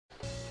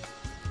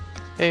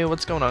Hey,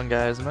 what's going on,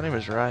 guys? My name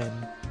is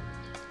Ryan,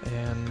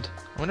 and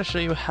I'm going to show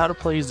you how to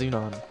play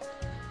Xenon.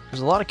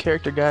 There's a lot of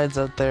character guides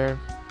out there,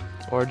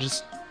 or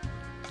just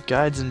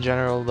guides in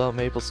general about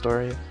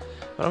MapleStory,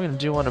 but I'm going to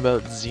do one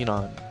about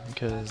Xenon,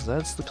 because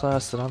that's the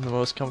class that I'm the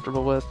most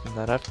comfortable with, and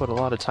that I've put a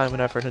lot of time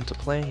and effort into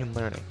playing and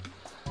learning.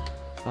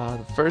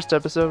 The first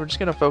episode, we're just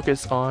going to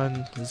focus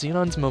on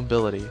Xenon's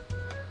mobility.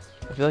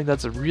 I feel like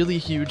that's a really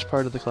huge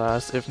part of the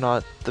class, if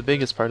not the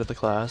biggest part of the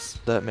class,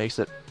 that makes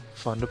it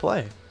fun to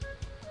play.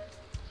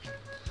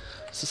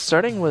 So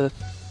starting with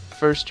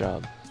first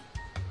job,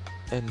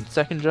 and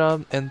second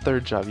job, and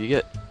third job, you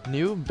get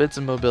new bits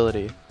of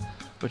mobility,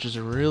 which is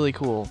really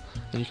cool.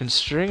 And you can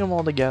string them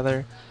all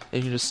together,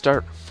 and you can just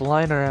start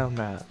flying around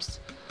maps.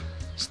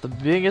 So the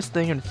biggest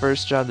thing in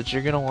first job that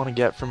you're going to want to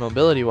get for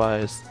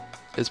mobility-wise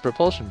is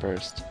propulsion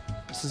burst.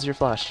 This is your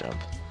flash jump.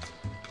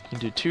 You can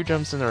do 2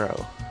 jumps in a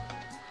row.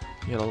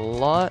 You get a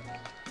lot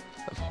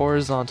of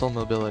horizontal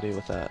mobility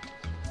with that.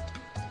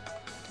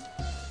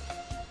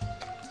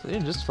 So you're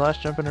just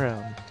flash jumping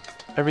around.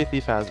 Every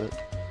thief has it.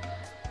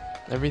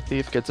 Every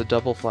thief gets a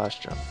double flash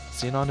jump.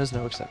 Xenon is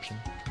no exception.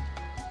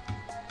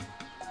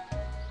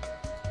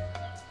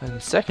 And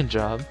second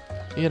job,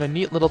 you get a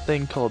neat little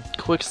thing called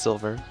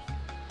Quicksilver.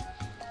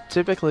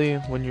 Typically,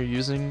 when you're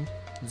using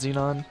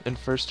Xenon in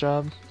first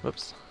job,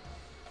 whoops,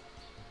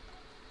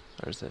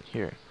 where is it?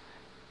 Here.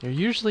 You're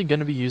usually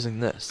going to be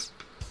using this.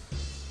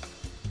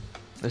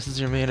 This is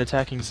your main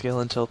attacking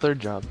skill until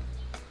third job.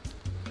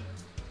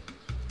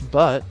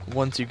 But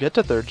once you get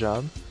to third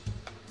job,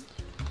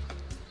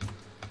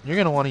 you're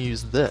going to want to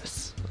use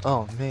this.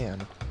 Oh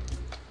man.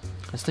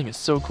 This thing is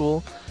so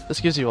cool. This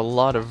gives you a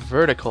lot of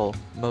vertical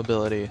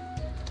mobility.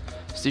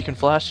 So you can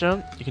flash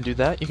jump, you can do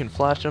that, you can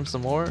flash jump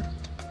some more.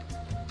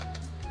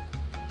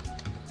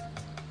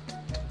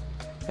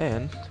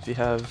 And if you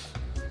have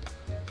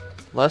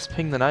less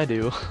ping than I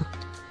do,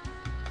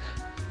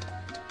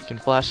 you can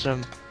flash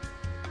jump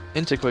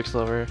into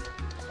Quicksilver.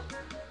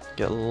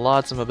 Get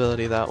lots of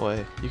mobility that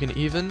way. You can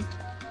even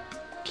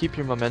keep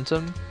your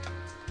momentum.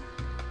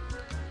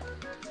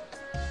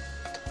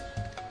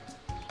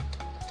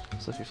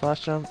 So if you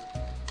flash jump,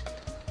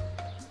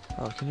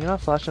 oh, can you not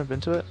flash jump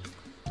into it?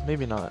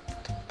 Maybe not.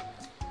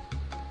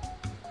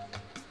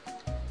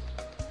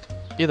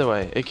 Either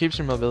way, it keeps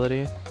your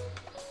mobility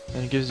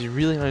and it gives you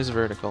really nice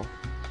vertical.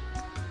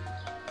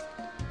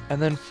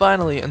 And then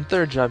finally, in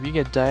third job, you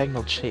get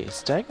Diagonal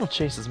Chase. Diagonal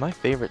Chase is my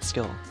favorite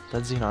skill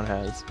that Xenon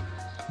has.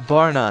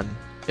 Bar none.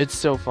 It's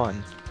so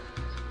fun.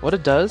 What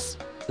it does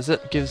is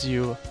it gives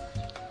you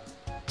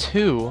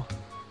 2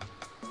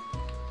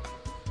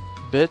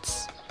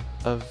 bits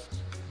of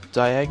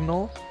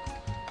diagonal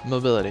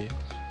mobility.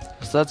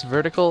 So that's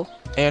vertical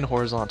and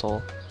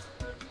horizontal.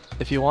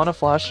 If you want to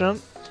flash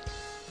jump,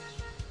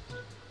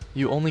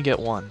 you only get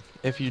 1.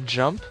 If you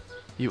jump,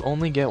 you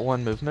only get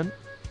 1 movement.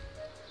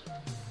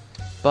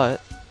 But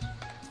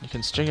you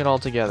can string it all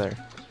together.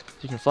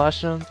 You can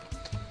flash jump.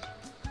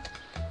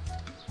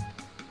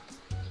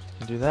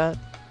 Do that.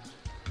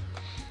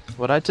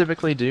 What I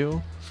typically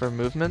do for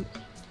movement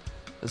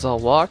is I'll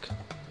walk,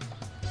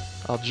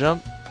 I'll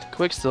jump,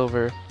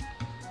 Quicksilver,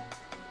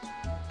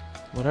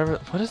 whatever,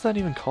 what is that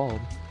even called?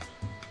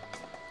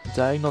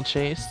 Diagonal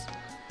Chase?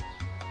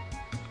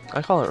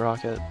 I call it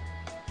Rocket.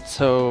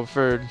 So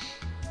for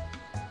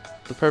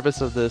the purpose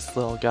of this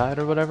little guide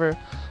or whatever,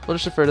 we'll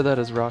just refer to that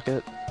as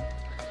Rocket.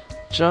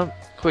 Jump,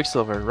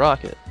 Quicksilver,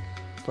 Rocket,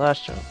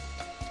 flash jump.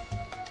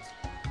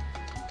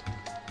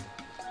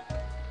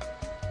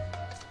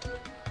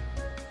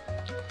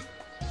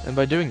 And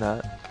by doing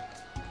that,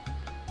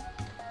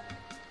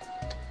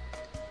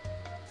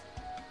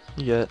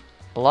 you get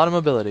a lot of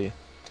mobility,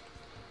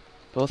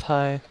 both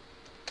high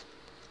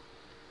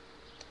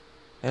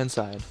and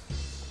side.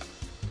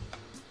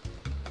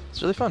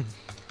 It's really fun.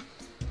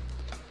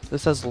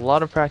 This has a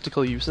lot of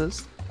practical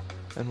uses,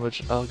 in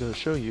which I'll go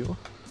show you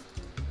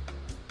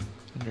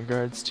in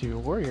regards to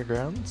Warrior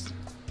Grounds.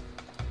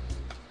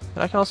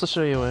 And I can also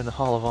show you in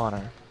Hall of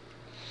Honor.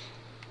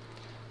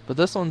 But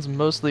this one's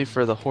mostly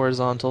for the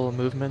horizontal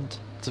movement.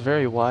 It's a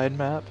very wide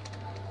map.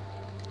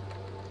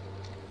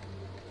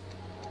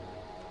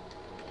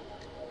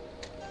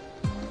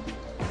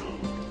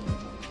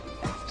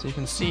 So you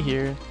can see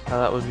here how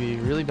that would be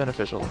really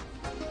beneficial.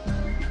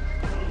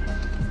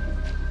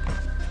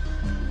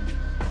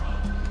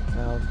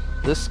 Now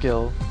this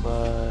skill,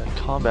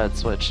 combat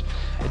switch,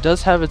 it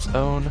does have its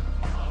own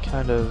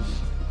kind of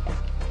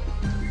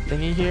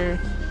thingy here,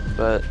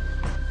 but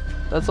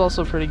that's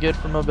also pretty good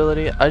for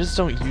mobility. I just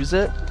don't use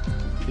it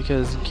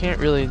because you can't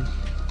really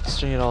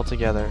string it all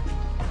together.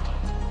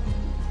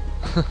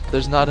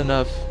 There's not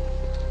enough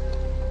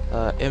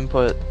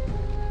input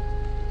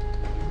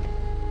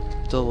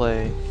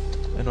delay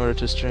in order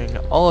to string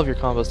all of your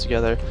combos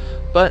together.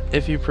 But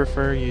if you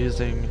prefer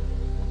using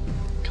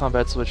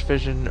combat switch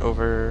fission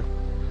over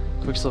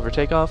Quicksilver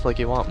takeoff, like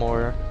you want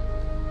more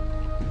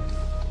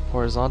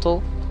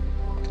horizontal,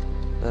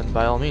 then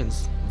by all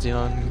means,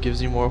 Xenon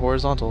gives you more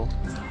horizontal.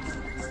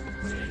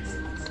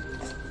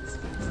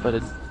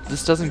 But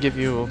this doesn't give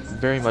you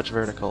very much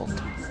vertical.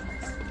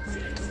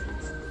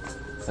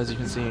 as you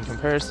can see in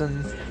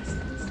comparison.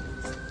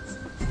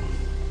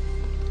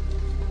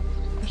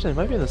 Actually, it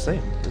might be the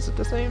same. Is it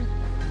the same?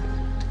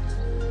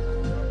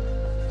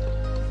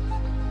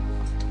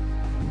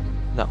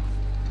 No.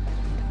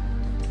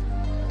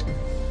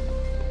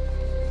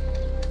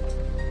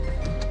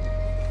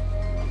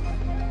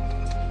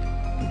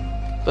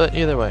 But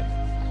either way,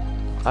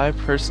 I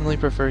personally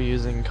prefer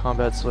using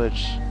Combat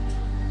Switch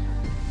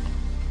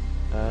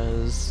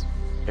as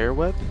Air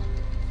Whip.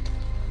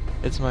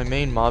 It's my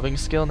main mobbing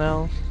skill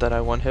now that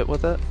I one hit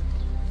with it.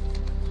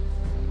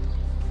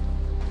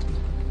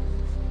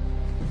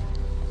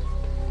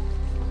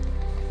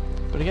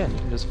 But again, you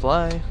can just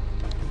fly,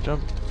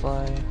 jump,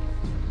 fly,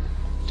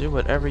 do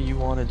whatever you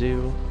want to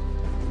do.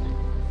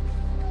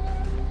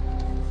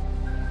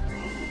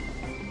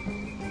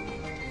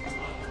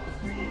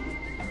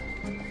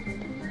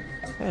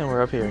 And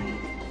we're up here.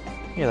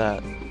 Look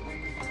at that.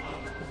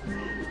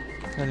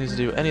 I don't need to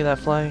do any of that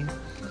flying.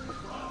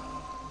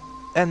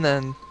 And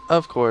then,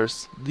 of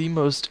course, the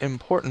most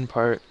important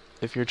part,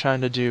 if you're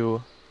trying to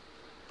do,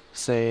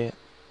 say,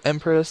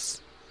 Empress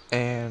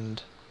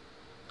and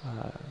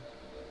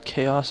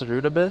Chaos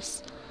Root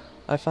Abyss,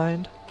 I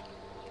find.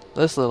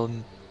 This little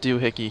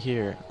doohickey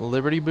here.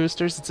 Liberty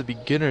Boosters, it's a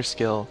beginner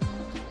skill.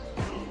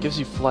 Gives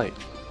you flight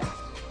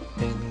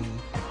in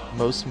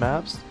most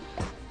maps.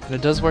 And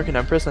it does work in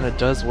Empress and it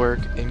does work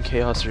in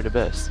Chaos Root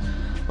Abyss.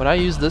 What I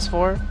use this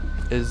for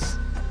is,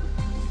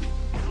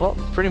 well,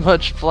 pretty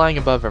much flying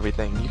above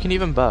everything. You can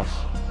even buff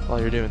while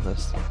you're doing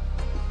this.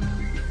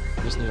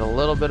 You just need a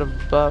little bit of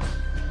buff.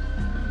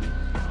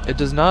 It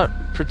does not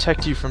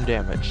protect you from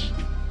damage.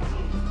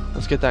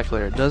 Let's get that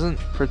clear. It doesn't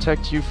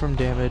protect you from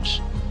damage,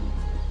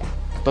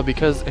 but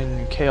because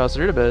in Chaos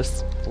Root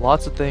Abyss,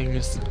 lots of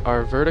things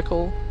are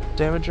vertical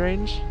damage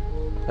range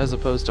as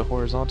opposed to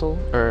horizontal,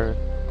 or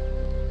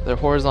they're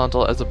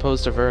horizontal as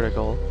opposed to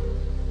vertical.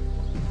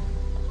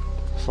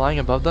 Flying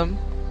above them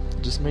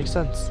just makes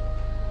sense.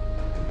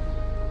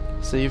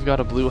 Say you've got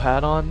a blue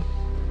hat on,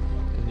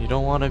 and you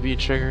don't want to be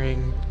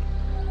triggering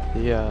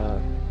the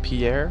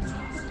Pierre,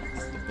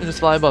 you just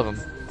fly above him.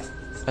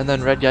 And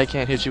then red guy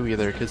can't hit you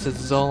either, because his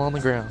is all on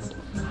the ground.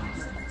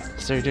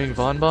 So you're doing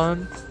Von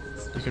Bon,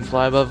 you can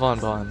fly above Von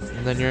Bon,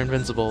 and then you're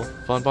invincible.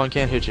 Von Bon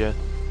can't hit you.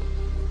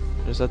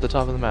 Just at the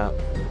top of the map.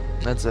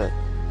 That's it.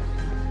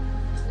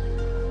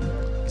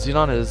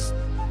 Xenon is,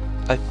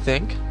 I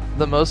think,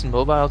 the most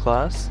mobile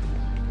class.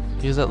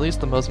 He's at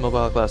least the most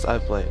mobile class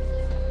I've played,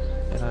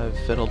 and I've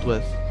fiddled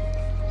with.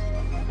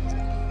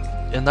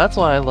 And that's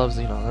why I love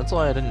Xenon. That's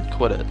why I didn't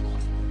quit it.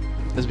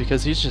 Is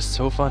because he's just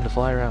so fun to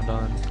fly around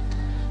on.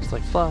 Just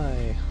like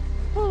fly.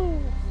 Woo.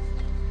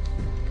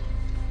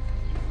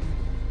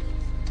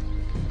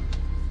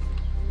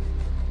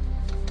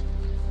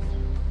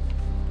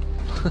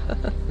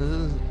 This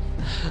is,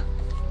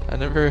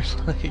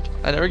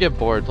 I never get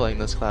bored playing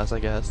this class, I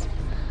guess.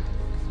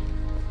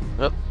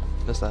 Oh,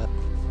 missed that.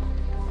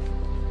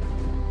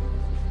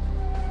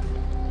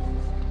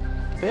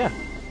 But yeah.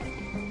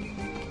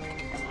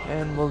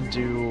 And we'll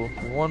do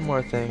one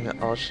more thing.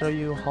 I'll show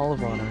you Hall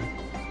of Honor.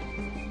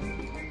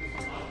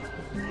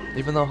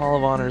 Even though Hall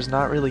of Honor is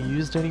not really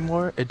used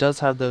anymore, it does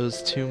have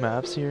those two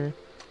maps here,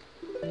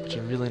 which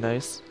are really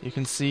nice. You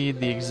can see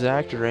the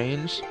exact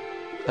range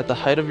at the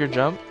height of your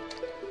jump,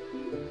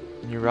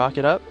 and you rock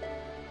it up,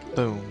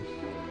 boom.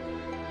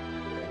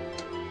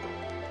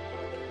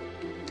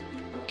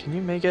 Can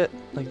you make it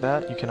like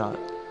that? You cannot.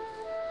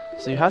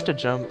 So you have to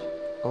jump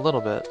a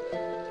little bit.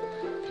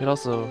 You could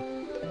also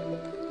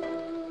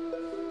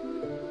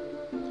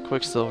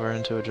Quicksilver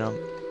into a jump.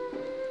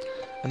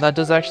 And that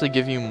does actually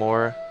give you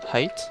more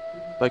height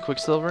by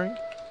Quicksilvering.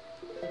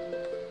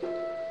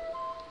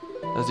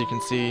 As you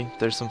can see,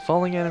 there's some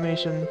falling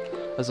animation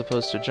as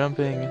opposed to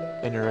jumping,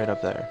 and you're right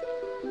up there.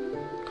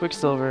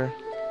 Quicksilver,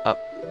 up.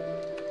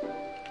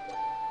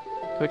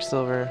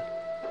 Quicksilver,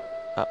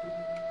 up.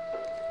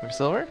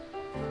 Quicksilver,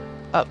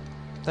 up.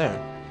 There.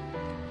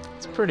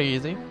 It's pretty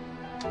easy.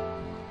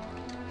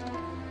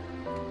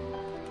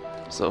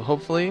 So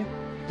hopefully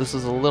this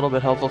is a little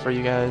bit helpful for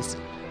you guys.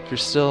 If you're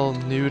still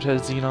new to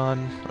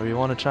Xenon or you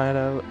want to try it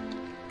out.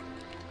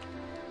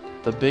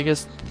 The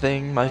biggest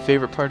thing, my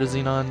favorite part of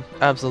Xenon,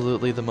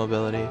 absolutely the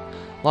mobility.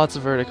 Lots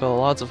of vertical,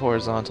 lots of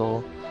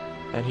horizontal,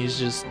 and he's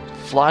just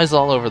flies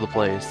all over the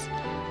place.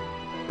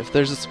 If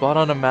there's a spot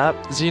on a map,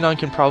 Xenon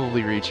can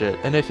probably reach it,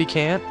 and if he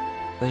can't,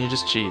 then you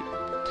just cheat.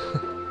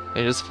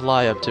 You just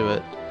fly up to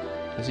it,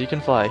 because you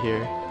can fly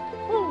here.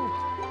 Woo.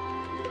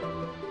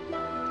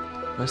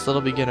 Nice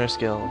little beginner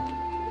skill.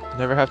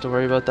 Never have to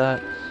worry about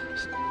that.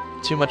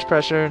 Too much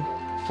pressure,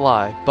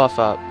 fly, buff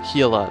up,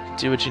 heal up,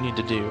 do what you need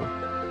to do.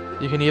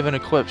 You can even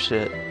equip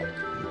shit.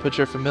 Put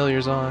your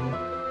familiars on,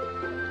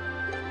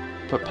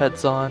 put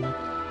pets on,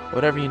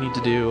 whatever you need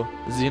to do,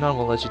 Xenon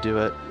will let you do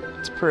it.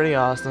 It's pretty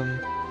awesome.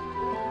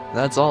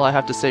 That's all I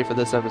have to say for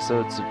this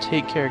episode, so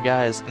take care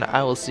guys, and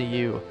I will see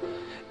you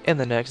in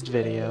the next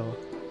video.